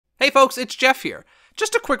folks, it's Jeff here.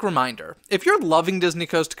 Just a quick reminder, if you're loving Disney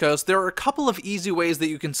Coast to Coast, there are a couple of easy ways that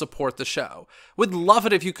you can support the show. We'd love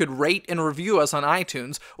it if you could rate and review us on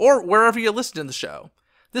iTunes, or wherever you listen to the show.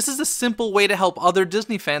 This is a simple way to help other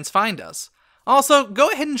Disney fans find us. Also, go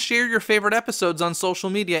ahead and share your favorite episodes on social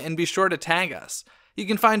media and be sure to tag us. You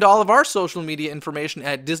can find all of our social media information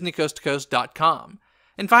at DisneyCoastToCoast.com.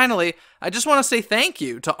 And finally, I just want to say thank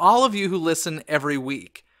you to all of you who listen every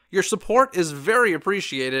week. Your support is very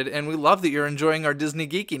appreciated, and we love that you're enjoying our Disney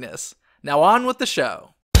geekiness. Now on with the show.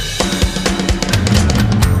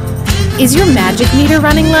 Is your magic meter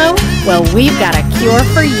running low? Well, we've got a cure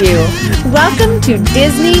for you. Welcome to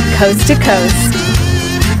Disney Coast to Coast.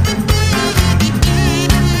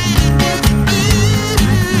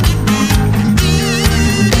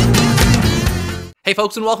 Hey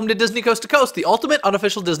folks, and welcome to Disney Coast to Coast, the ultimate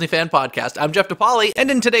unofficial Disney fan podcast. I'm Jeff DePaoli,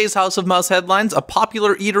 and in today's House of Mouse headlines, a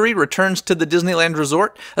popular eatery returns to the Disneyland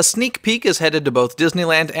Resort, a sneak peek is headed to both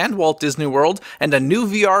Disneyland and Walt Disney World, and a new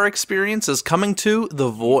VR experience is coming to The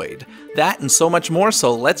Void. That and so much more,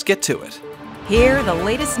 so let's get to it. Hear the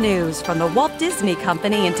latest news from the Walt Disney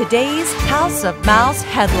Company in today's House of Mouse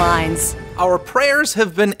headlines. Our prayers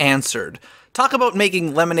have been answered. Talk about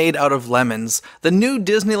making lemonade out of lemons. The new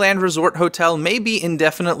Disneyland Resort Hotel may be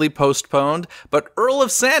indefinitely postponed, but Earl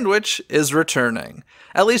of Sandwich is returning,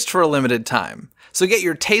 at least for a limited time. So get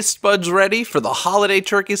your taste buds ready for the holiday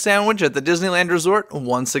turkey sandwich at the Disneyland Resort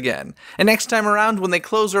once again. And next time around, when they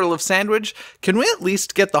close Earl of Sandwich, can we at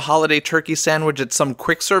least get the holiday turkey sandwich at some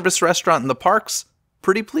quick service restaurant in the parks?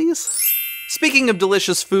 Pretty please? Speaking of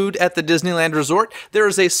delicious food at the Disneyland Resort, there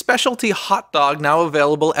is a specialty hot dog now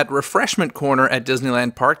available at Refreshment Corner at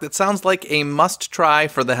Disneyland Park that sounds like a must-try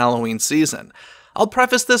for the Halloween season. I'll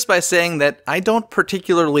preface this by saying that I don't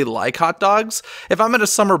particularly like hot dogs. If I'm at a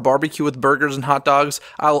summer barbecue with burgers and hot dogs,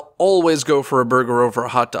 I'll always go for a burger over a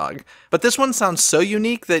hot dog. But this one sounds so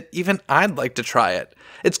unique that even I'd like to try it.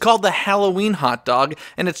 It's called the Halloween hot dog,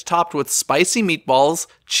 and it's topped with spicy meatballs,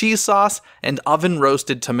 cheese sauce, and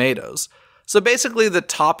oven-roasted tomatoes. So basically, the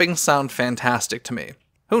toppings sound fantastic to me.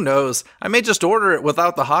 Who knows, I may just order it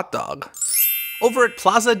without the hot dog. Over at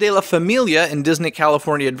Plaza de la Familia in Disney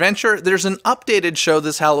California Adventure, there's an updated show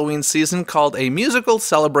this Halloween season called A Musical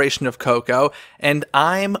Celebration of Coco, and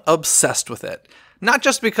I'm obsessed with it. Not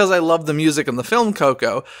just because I love the music in the film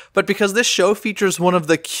Coco, but because this show features one of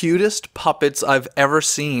the cutest puppets I've ever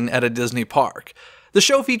seen at a Disney park. The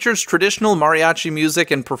show features traditional mariachi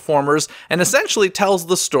music and performers and essentially tells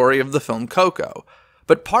the story of the film Coco.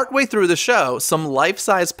 But partway through the show, some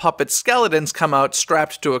life-size puppet skeletons come out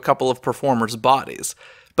strapped to a couple of performers' bodies.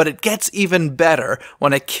 But it gets even better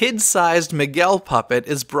when a kid-sized Miguel puppet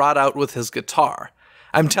is brought out with his guitar.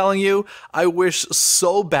 I'm telling you, I wish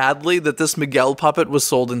so badly that this Miguel puppet was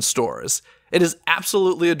sold in stores. It is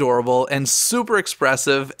absolutely adorable and super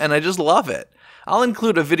expressive, and I just love it. I'll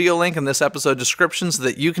include a video link in this episode description so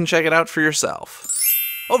that you can check it out for yourself.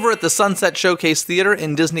 Over at the Sunset Showcase Theater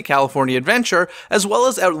in Disney California Adventure, as well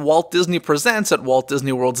as at Walt Disney Presents at Walt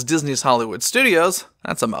Disney World's Disney's Hollywood Studios,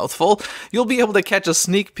 that's a mouthful, you'll be able to catch a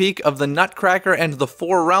sneak peek of the Nutcracker and the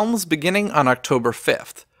Four Realms beginning on October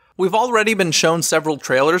 5th. We've already been shown several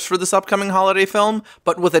trailers for this upcoming holiday film,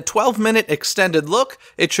 but with a 12-minute extended look,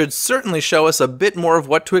 it should certainly show us a bit more of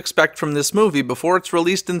what to expect from this movie before it's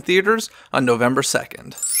released in theaters on November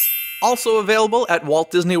 2nd. Also available at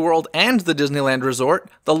Walt Disney World and the Disneyland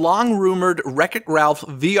Resort, the long-rumored Wreck-It Ralph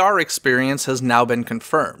VR experience has now been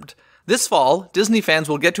confirmed. This fall, Disney fans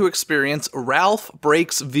will get to experience Ralph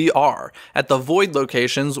Breaks VR at the Void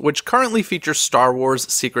locations, which currently feature Star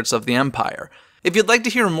Wars Secrets of the Empire. If you'd like to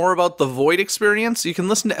hear more about the Void experience, you can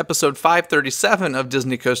listen to episode 537 of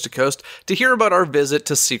Disney Coast to Coast to hear about our visit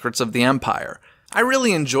to Secrets of the Empire. I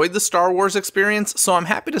really enjoyed the Star Wars experience, so I'm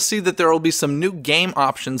happy to see that there will be some new game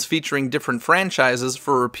options featuring different franchises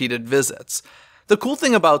for repeated visits. The cool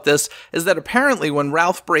thing about this is that apparently when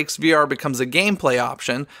Ralph Breaks VR becomes a gameplay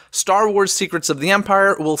option, Star Wars Secrets of the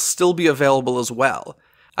Empire will still be available as well.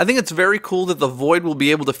 I think it's very cool that the Void will be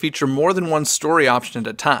able to feature more than one story option at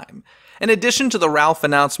a time. In addition to the Ralph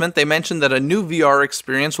announcement, they mentioned that a new VR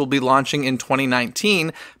experience will be launching in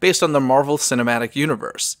 2019 based on the Marvel Cinematic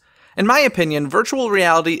Universe. In my opinion, virtual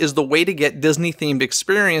reality is the way to get Disney-themed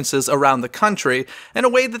experiences around the country in a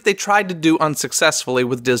way that they tried to do unsuccessfully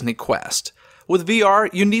with Disney Quest. With VR,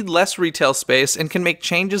 you need less retail space and can make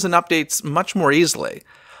changes and updates much more easily.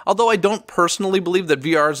 Although I don't personally believe that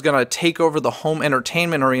VR is going to take over the home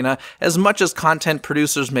entertainment arena as much as content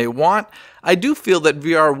producers may want, I do feel that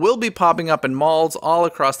VR will be popping up in malls all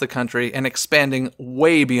across the country and expanding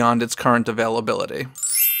way beyond its current availability.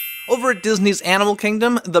 Over at Disney's Animal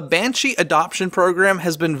Kingdom, the Banshee adoption program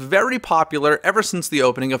has been very popular ever since the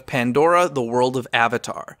opening of Pandora, the World of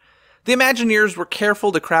Avatar. The Imagineers were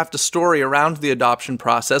careful to craft a story around the adoption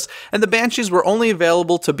process, and the Banshees were only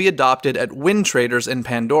available to be adopted at Wind Traders in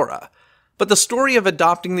Pandora. But the story of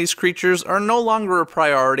adopting these creatures are no longer a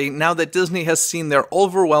priority now that Disney has seen their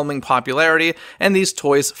overwhelming popularity and these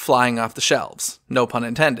toys flying off the shelves. No pun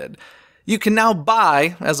intended. You can now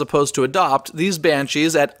buy, as opposed to adopt, these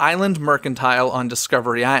Banshees at Island Mercantile on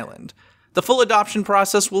Discovery Island. The full adoption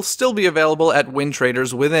process will still be available at Wind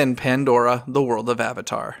Traders within Pandora, the World of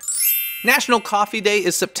Avatar. National Coffee Day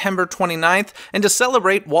is September 29th, and to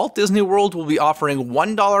celebrate, Walt Disney World will be offering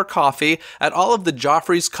 $1 coffee at all of the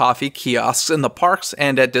Joffrey's Coffee kiosks in the parks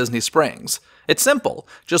and at Disney Springs. It's simple.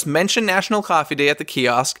 Just mention National Coffee Day at the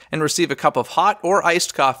kiosk and receive a cup of hot or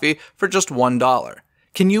iced coffee for just $1.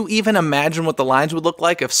 Can you even imagine what the lines would look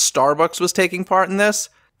like if Starbucks was taking part in this?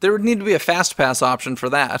 There would need to be a fast pass option for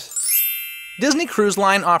that. Disney Cruise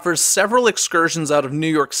Line offers several excursions out of New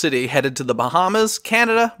York City headed to the Bahamas,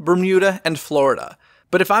 Canada, Bermuda, and Florida.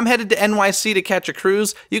 But if I'm headed to NYC to catch a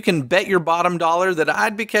cruise, you can bet your bottom dollar that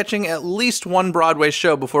I'd be catching at least one Broadway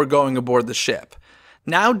show before going aboard the ship.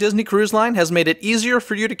 Now, Disney Cruise Line has made it easier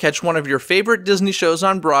for you to catch one of your favorite Disney shows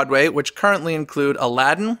on Broadway, which currently include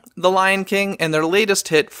Aladdin, The Lion King, and their latest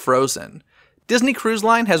hit, Frozen. Disney Cruise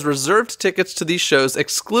Line has reserved tickets to these shows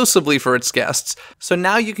exclusively for its guests, so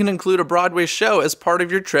now you can include a Broadway show as part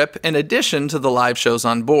of your trip in addition to the live shows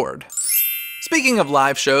on board. Speaking of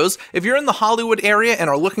live shows, if you're in the Hollywood area and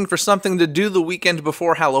are looking for something to do the weekend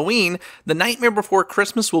before Halloween, The Nightmare Before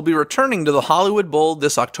Christmas will be returning to the Hollywood Bowl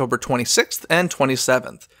this October 26th and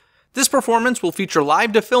 27th. This performance will feature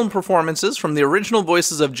live-to-film performances from the original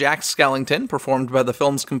voices of Jack Skellington, performed by the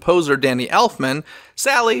film's composer Danny Elfman,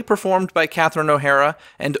 Sally, performed by Catherine O'Hara,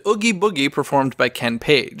 and Oogie Boogie, performed by Ken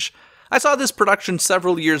Page. I saw this production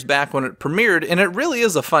several years back when it premiered, and it really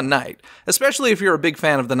is a fun night, especially if you're a big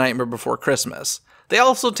fan of The Nightmare Before Christmas. They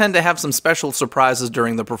also tend to have some special surprises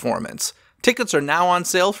during the performance. Tickets are now on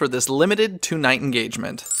sale for this limited two-night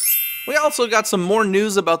engagement. We also got some more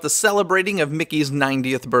news about the celebrating of Mickey's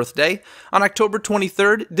 90th birthday. On October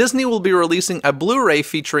 23rd, Disney will be releasing a Blu-ray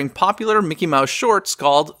featuring popular Mickey Mouse shorts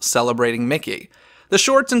called Celebrating Mickey. The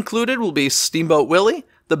shorts included will be Steamboat Willie,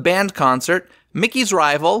 The Band Concert, Mickey's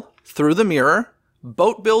Rival, Through the Mirror,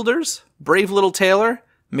 Boat Builders, Brave Little Tailor,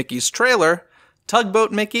 Mickey's Trailer,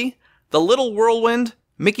 Tugboat Mickey, The Little Whirlwind,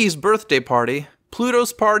 Mickey's Birthday Party,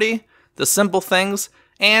 Pluto's Party, The Simple Things,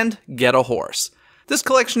 and Get a Horse. This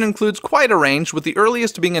collection includes quite a range, with the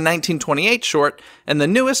earliest being a 1928 short, and the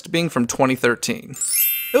newest being from 2013.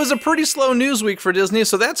 It was a pretty slow news week for Disney,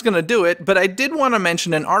 so that's gonna do it, but I did want to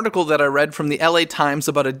mention an article that I read from the LA Times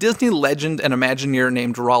about a Disney legend and Imagineer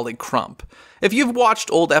named Raleigh Crump. If you've watched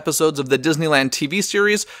old episodes of the Disneyland TV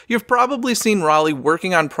series, you've probably seen Raleigh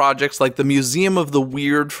working on projects like the Museum of the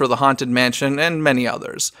Weird for the Haunted Mansion and many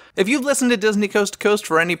others. If you've listened to Disney Coast to Coast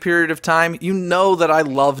for any period of time, you know that I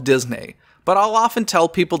love Disney. But I'll often tell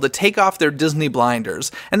people to take off their Disney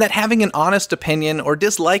blinders, and that having an honest opinion or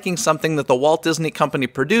disliking something that the Walt Disney Company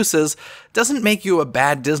produces doesn't make you a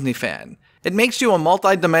bad Disney fan. It makes you a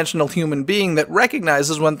multi-dimensional human being that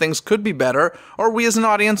recognizes when things could be better, or we as an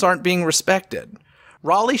audience aren't being respected.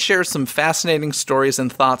 Raleigh shares some fascinating stories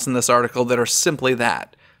and thoughts in this article that are simply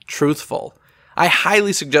that, truthful. I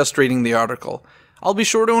highly suggest reading the article. I'll be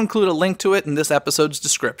sure to include a link to it in this episode's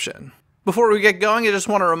description. Before we get going, I just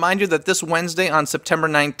want to remind you that this Wednesday on September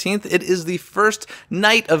 19th, it is the first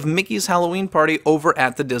night of Mickey's Halloween party over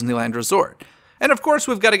at the Disneyland Resort. And of course,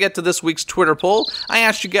 we've got to get to this week's Twitter poll. I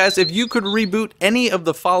asked you guys if you could reboot any of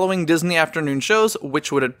the following Disney afternoon shows,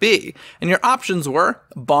 which would it be? And your options were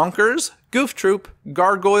Bonkers, Goof Troop,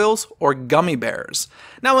 Gargoyles, or Gummy Bears.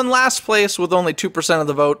 Now, in last place, with only 2% of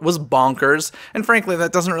the vote, was Bonkers, and frankly,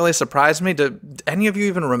 that doesn't really surprise me. Do any of you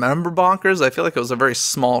even remember Bonkers? I feel like it was a very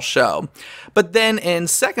small show. But then in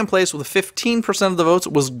second place, with 15% of the votes,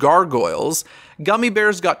 was Gargoyles. Gummy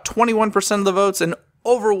Bears got 21% of the votes, and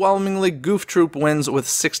overwhelmingly, Goof Troop wins with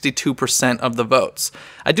 62% of the votes.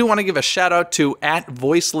 I do want to give a shout out to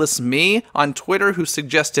 @VoicelessMe on Twitter, who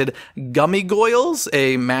suggested Gummy Goyles,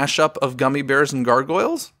 a mashup of Gummy Bears and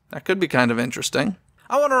Gargoyles. That could be kind of interesting.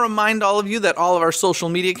 I want to remind all of you that all of our social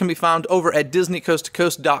media can be found over at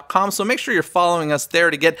DisneyCoastToCoast.com, so make sure you're following us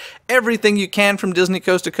there to get everything you can from Disney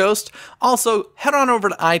Coast to Coast. Also, head on over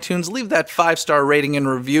to iTunes, leave that 5-star rating and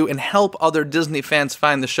review, and help other Disney fans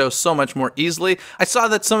find the show so much more easily. I saw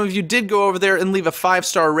that some of you did go over there and leave a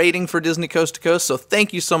 5-star rating for Disney Coast to Coast, so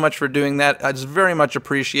thank you so much for doing that. It's very much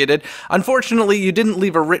appreciated. Unfortunately, you didn't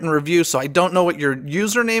leave a written review, so I don't know what your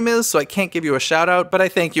username is, so I can't give you a shout out, but I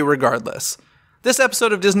thank you regardless. This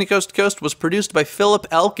episode of Disney Coast to Coast was produced by Philip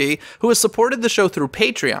Elke, who has supported the show through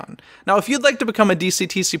Patreon. Now, if you'd like to become a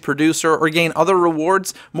DCTC producer or gain other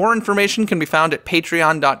rewards, more information can be found at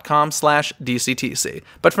patreon.com/DCTC.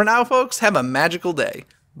 But for now, folks, have a magical day.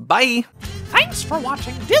 Bye! Thanks for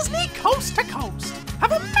watching Disney Coast to Coast.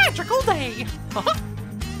 Have a magical day.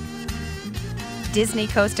 Disney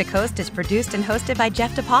Coast to Coast is produced and hosted by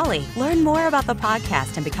Jeff DePaoli. Learn more about the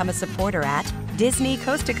podcast and become a supporter at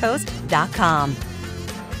DisneyCoastToCoast.com.